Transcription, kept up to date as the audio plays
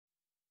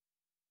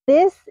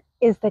This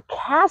is the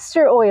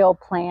castor oil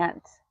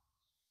plant.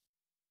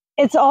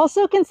 It's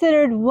also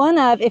considered one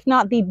of, if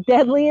not the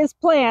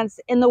deadliest plants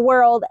in the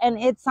world, and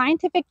its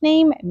scientific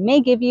name may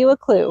give you a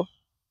clue.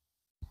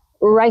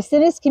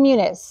 Ricinus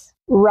communis.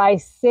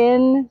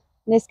 Ricinus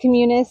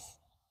communis.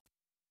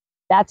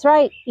 That's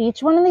right.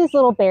 Each one of these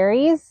little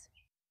berries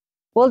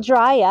will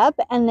dry up,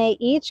 and they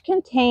each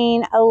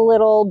contain a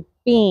little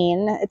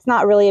bean. It's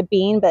not really a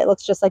bean, but it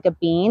looks just like a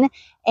bean,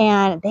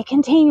 and they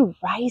contain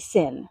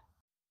ricin.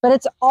 But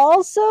it's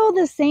also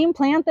the same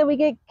plant that we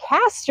get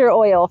castor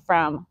oil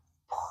from.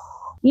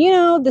 You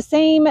know, the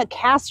same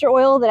castor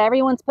oil that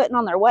everyone's putting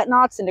on their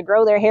whatnots and to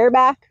grow their hair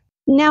back.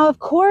 Now, of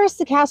course,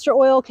 the castor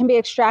oil can be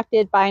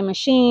extracted by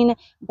machine,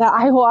 but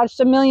I watched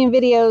a million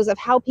videos of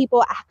how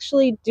people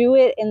actually do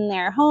it in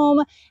their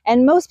home.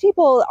 And most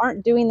people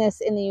aren't doing this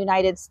in the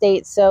United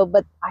States.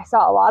 But I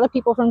saw a lot of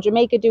people from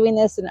Jamaica doing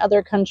this in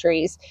other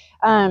countries.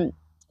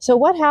 So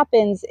what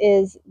happens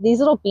is these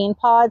little bean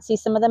pods, see,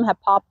 some of them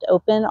have popped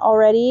open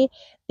already.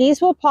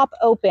 These will pop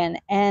open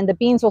and the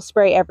beans will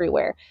spray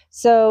everywhere.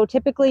 So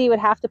typically you would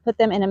have to put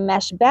them in a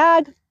mesh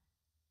bag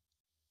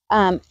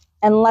and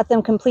let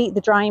them complete the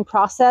drying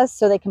process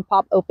so they can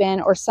pop open,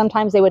 or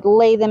sometimes they would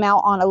lay them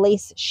out on a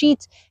lace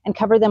sheet and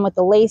cover them with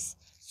the lace.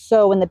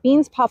 So when the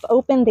beans pop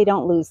open, they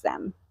don't lose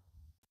them.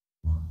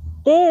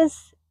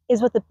 This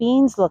is what the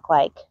beans look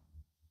like.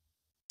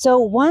 So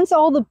once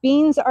all the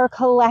beans are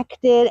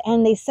collected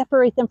and they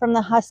separate them from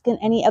the husk and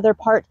any other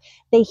part,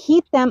 they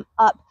heat them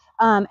up.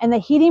 And the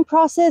heating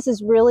process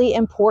is really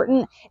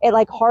important. It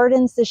like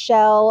hardens the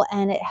shell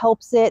and it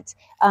helps it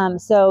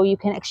so you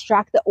can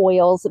extract the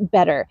oils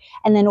better.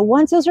 And then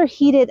once those are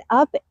heated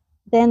up,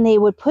 then they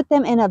would put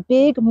them in a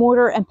big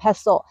mortar and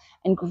pestle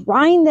and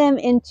grind them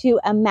into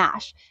a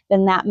mash.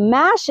 Then that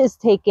mash is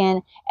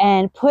taken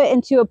and put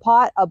into a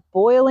pot of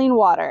boiling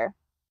water.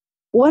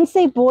 Once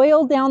they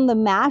boil down the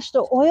mash,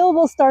 the oil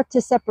will start to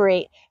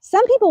separate.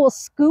 Some people will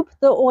scoop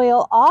the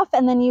oil off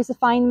and then use a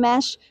fine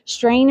mesh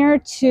strainer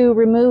to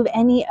remove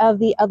any of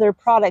the other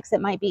products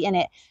that might be in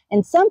it.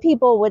 And some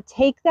people would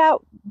take that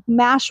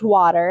mash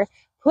water,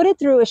 put it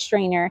through a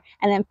strainer,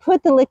 and then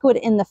put the liquid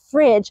in the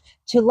fridge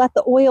to let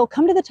the oil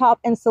come to the top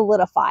and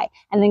solidify.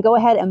 And then go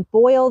ahead and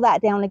boil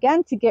that down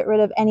again to get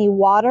rid of any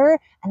water.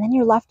 And then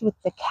you're left with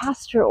the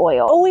castor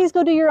oil. Always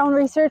go do your own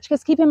research,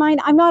 because keep in mind,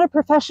 I'm not a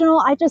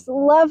professional. I just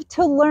love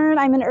to learn.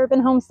 I'm an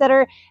urban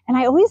homesteader, and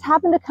I always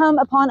happen to come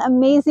upon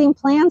amazing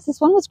plants.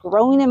 This one was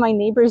growing in my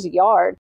neighbor's yard.